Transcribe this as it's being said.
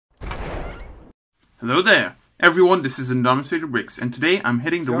Hello there, everyone, this is IndominusVader Bricks, and today I'm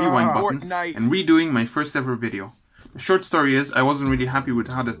hitting the rewind button and redoing my first ever video. The short story is, I wasn't really happy with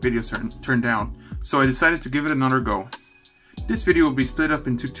how that video turned out, so I decided to give it another go. This video will be split up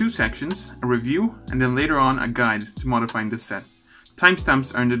into two sections, a review, and then later on a guide to modifying this set.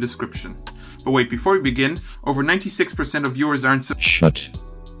 Timestamps are in the description. But wait, before we begin, over 96% of viewers aren't Shut.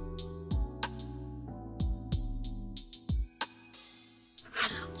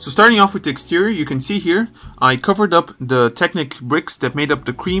 So starting off with the exterior, you can see here, I covered up the Technic bricks that made up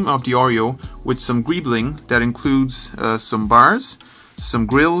the cream of the Oreo with some greebling that includes some bars, some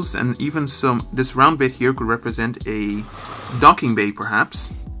grills, and even this round bit here could represent a docking bay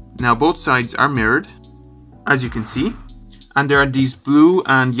perhaps. Now both sides are mirrored, as you can see, and there are these blue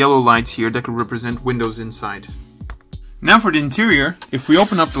and yellow lights here that could represent windows inside. Now for the interior, if we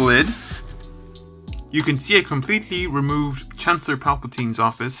open up the lid, you can see I completely removed Chancellor Palpatine's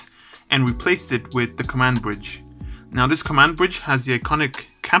office and replaced it with the command bridge. Now this command bridge has the iconic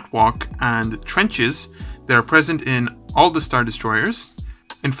catwalk and trenches that are present in all the Star Destroyers.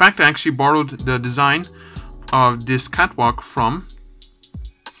 In fact, I actually borrowed the design of this catwalk from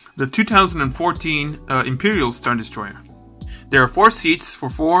the 2014 Imperial Star Destroyer. There are 4 seats for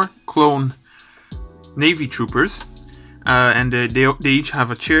 4 clone Navy troopers. And they each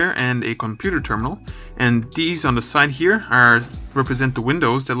have a chair and a computer terminal, and these on the side here represent the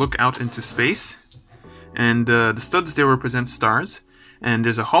windows that look out into space, and the studs there represent stars, and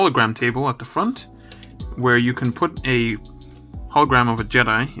there's a hologram table at the front where you can put a hologram of a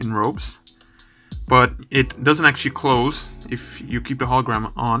Jedi in robes, but it doesn't actually close if you keep the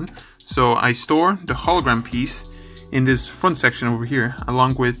hologram on, so I store the hologram piece in this front section over here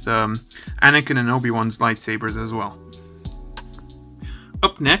along with Anakin and Obi-Wan's lightsabers as well.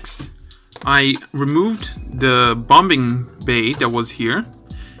 Up next, I removed the bombing bay that was here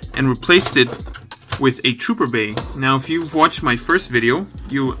and replaced it with a trooper bay. Now, if you've watched my first video,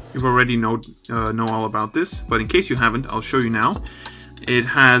 you've already know all about this, but in case you haven't, I'll show you now. It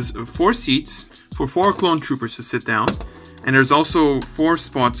has 4 seats for 4 clone troopers to sit down, and there's also 4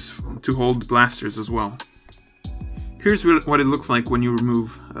 spots to hold blasters as well. Here's what it looks like when you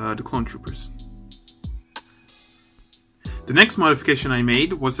remove the clone troopers. The next modification I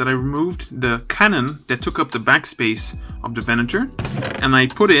made was that I removed the cannon that took up the backspace of the Venator, and I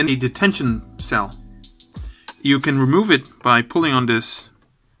put in a detention cell. You can remove it by pulling on this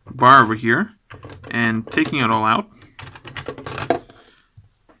bar over here and taking it all out.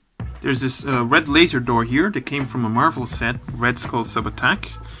 There's this red laser door here that came from a Marvel set, Red Skull Sub-Attack,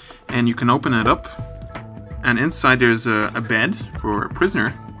 and you can open it up, and inside there's a bed for a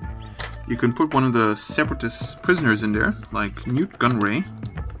prisoner. You can put one of the Separatist prisoners in there, like Newt Gunray,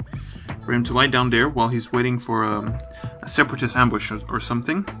 for him to lie down there while he's waiting for a Separatist ambush or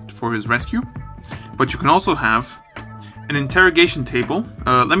something for his rescue. But you can also have an interrogation table.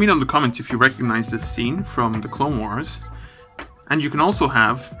 Let me know in the comments if you recognize this scene from the Clone Wars. And you can also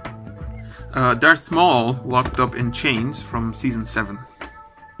have Darth Maul locked up in chains from Season 7.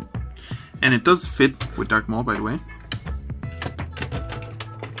 And it does fit with Darth Maul, by the way,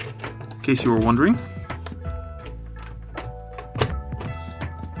 in case you were wondering.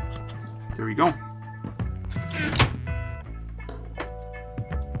 There we go.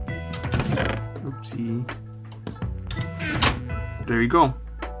 Oopsie. There you go.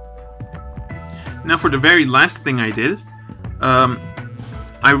 Now for the very last thing I did,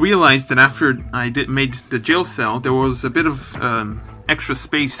 I realized that after I made the jail cell, there was a bit of extra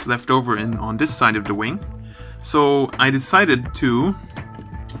space left over on this side of the wing. So I decided to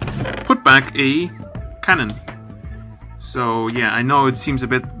put back a cannon. So yeah, I know it seems a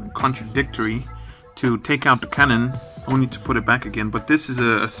bit contradictory to take out the cannon only to put it back again, but this is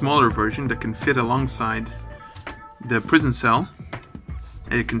a smaller version that can fit alongside the prison cell,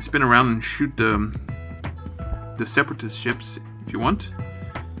 and it can spin around and shoot the Separatist ships if you want.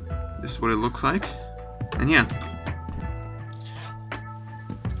 This is what it looks like, and yeah.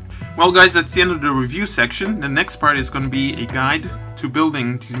 Well guys, that's the end of the review section. The next part is going to be a guide to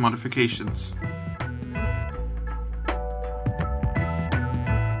building these modifications.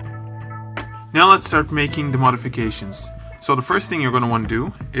 Now let's start making the modifications. So the first thing you're going to want to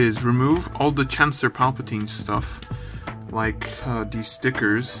do is remove all the Chancellor Palpatine stuff, like these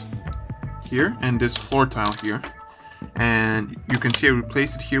stickers here and this floor tile here. And you can see I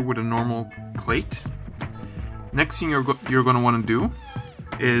replaced it here with a normal plate. Next thing you're going to want to do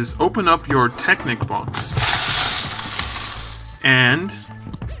is open up your Technic box and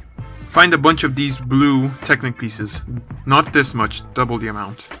find a bunch of these blue Technic pieces. Not this much, double the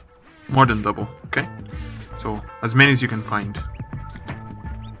amount. More than double, okay? So as many as you can find.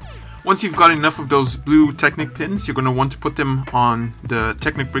 Once you've got enough of those blue Technic pins, you're going to want to put them on the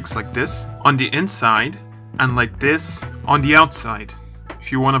Technic bricks like this, on the inside, and like this on the outside.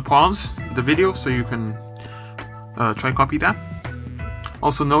 If you want to pause the video so you can try copy that.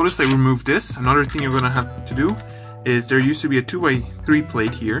 Also notice I removed this. Another thing you're going to have to do is there used to be a 2x3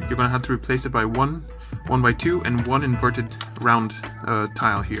 plate here. You're going to have to replace it by 1x2 and one inverted round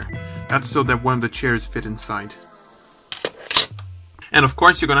tile here. That's so that one of the chairs fit inside. And of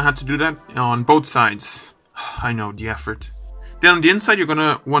course you're going to have to do that on both sides. I know, the effort. Then on the inside you're going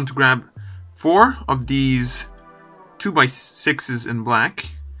to want to grab 4 of these 2x6s in black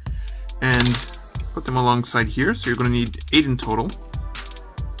and put them alongside here. So you're going to need 8 in total.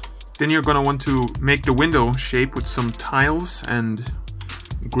 Then you're going to want to make the window shape with some tiles and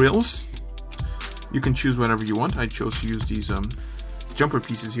grills. You can choose whatever you want. I chose to use these jumper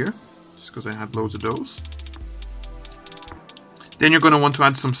pieces here, just because I had loads of those. Then you're going to want to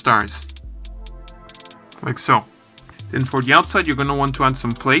add some stars, like so. Then for the outside you're going to want to add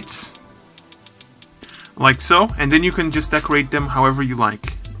some plates, like so. And then you can just decorate them however you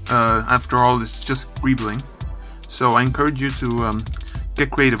like. After all, it's just greebling. So I encourage you to get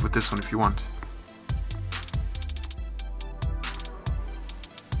creative with this one if you want.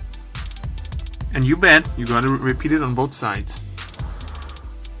 And you bet you gotta repeat it on both sides.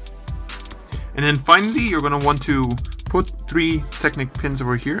 And then finally you're gonna want to put 3 Technic pins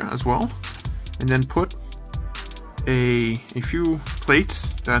over here as well, and then put a few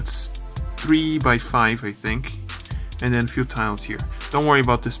plates. That's 3x5 I think, and then a few tiles here. Don't worry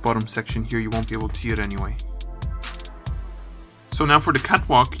about this bottom section here, you won't be able to see it anyway. So now for the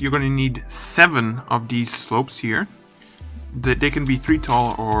catwalk, you're going to need 7 of these slopes here. They can be 3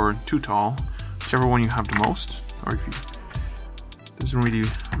 tall or 2 tall, whichever one you have the most. Or if you, doesn't really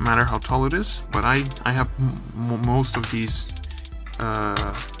matter how tall it is, but I have most of these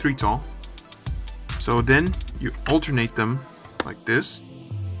 3 tall. So then you alternate them like this.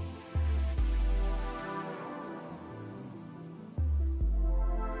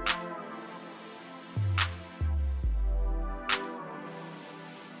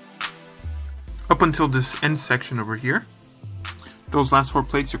 Up until this end section over here. Those last 4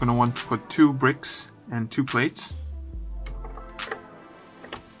 plates, you're going to want to put 2 bricks and 2 plates.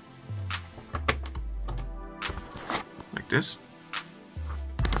 Like this.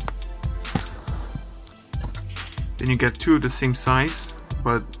 Then you get 2 of the same size,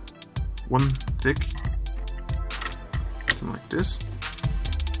 but 1 thick. Something like this.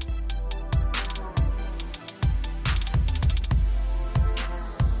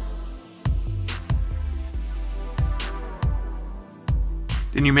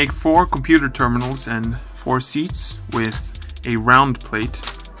 Then you make 4 computer terminals and 4 seats with a round plate.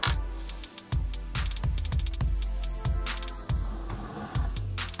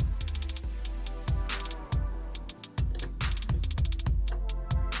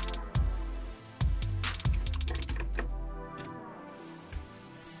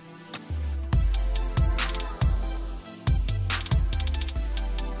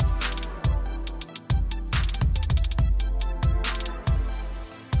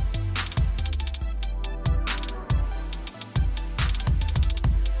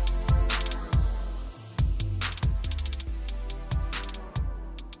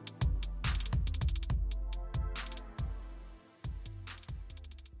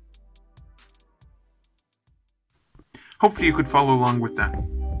 Hopefully you could follow along with that.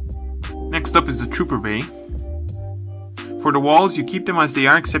 Next up is the Trooper Bay. For the walls, you keep them as they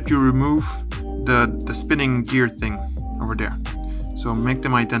are, except you remove the spinning gear thing over there. So make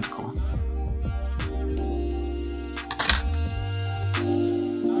them identical.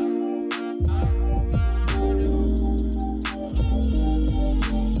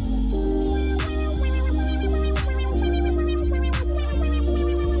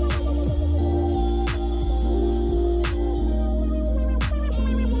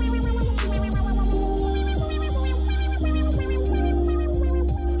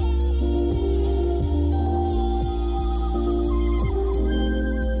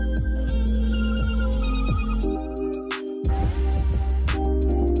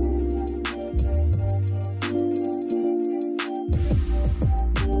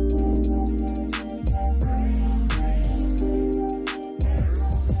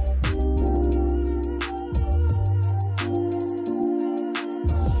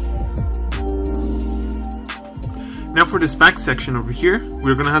 Now for this back section over here,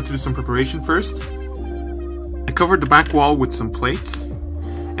 we're going to have to do some preparation first. I covered the back wall with some plates,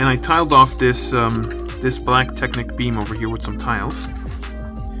 and I tiled off this this black Technic beam over here with some tiles.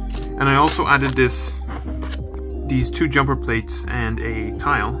 And I also added these 2 jumper plates and a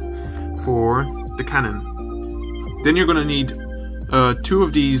tile. for the cannon. Then you're gonna need 2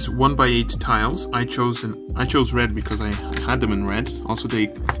 of these 1x8 tiles. I chose red because I had them in red. Also, they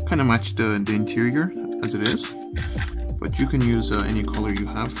kind of match the interior as it is, but you can use any color you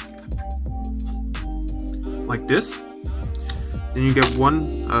have, like this. Then you get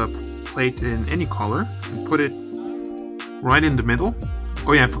 1 plate in any color and put it right in the middle.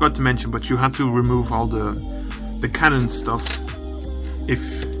 Oh yeah, I forgot to mention, but you have to remove all the cannon stuff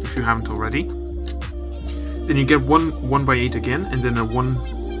if you haven't already. Then you get 1x8 again, and then a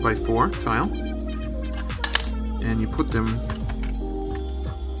 1x4 tile, and you put them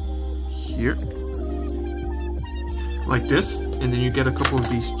here like this, and then you get a couple of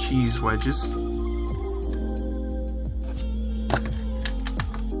these cheese wedges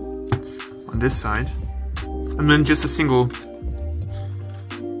on this side, and then just a single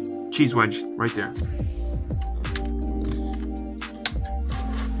cheese wedge right there.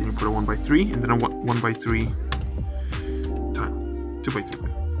 Then you put a 1x3 and then a 1x3 tile, 2x3,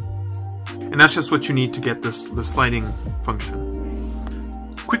 and that's just what you need to get the sliding function.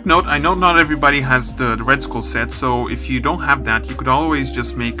 Quick note: I know not everybody has the Red Skull set, so if you don't have that, you could always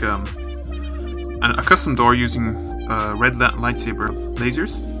just make a custom door using red lightsaber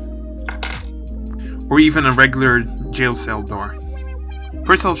lasers, or even a regular jail cell door.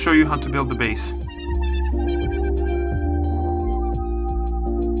 First, I'll show you how to build the base.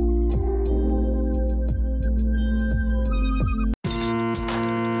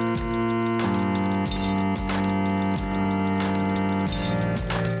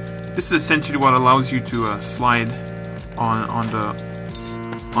 This is essentially what allows you to slide on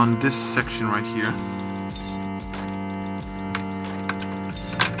this section right here.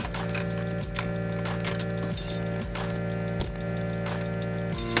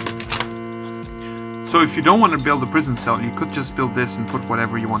 So if you don't want to build a prison cell, you could just build this and put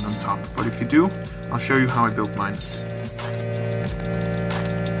whatever you want on top. But if you do, I'll show you how I built mine.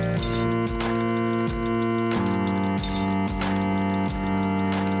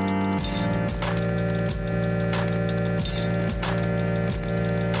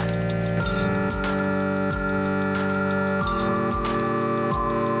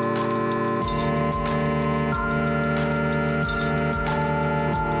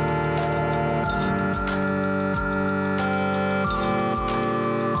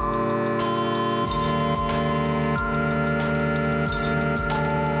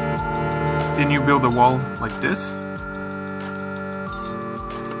 Then you build a wall like this.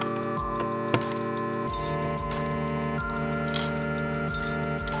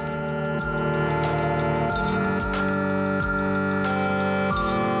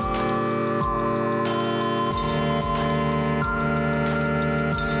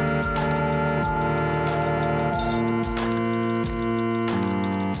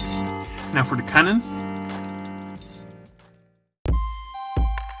 Now for the cannon.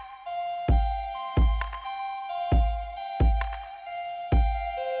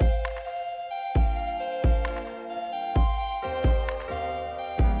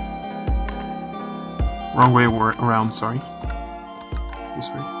 Wrong way around, sorry.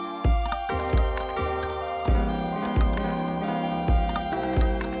 This way.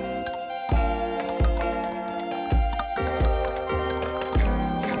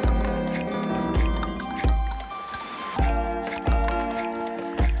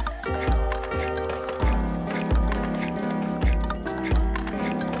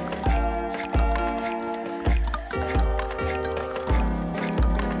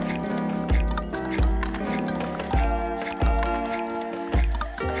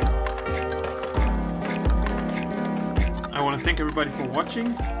 I want to thank everybody for watching,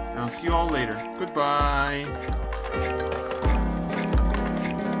 and I'll see you all later. Goodbye!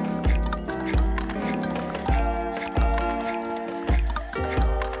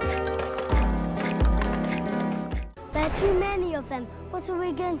 There are too many of them. What are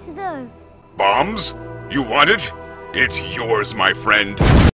we going to do? Bombs? You want it? It's yours, my friend.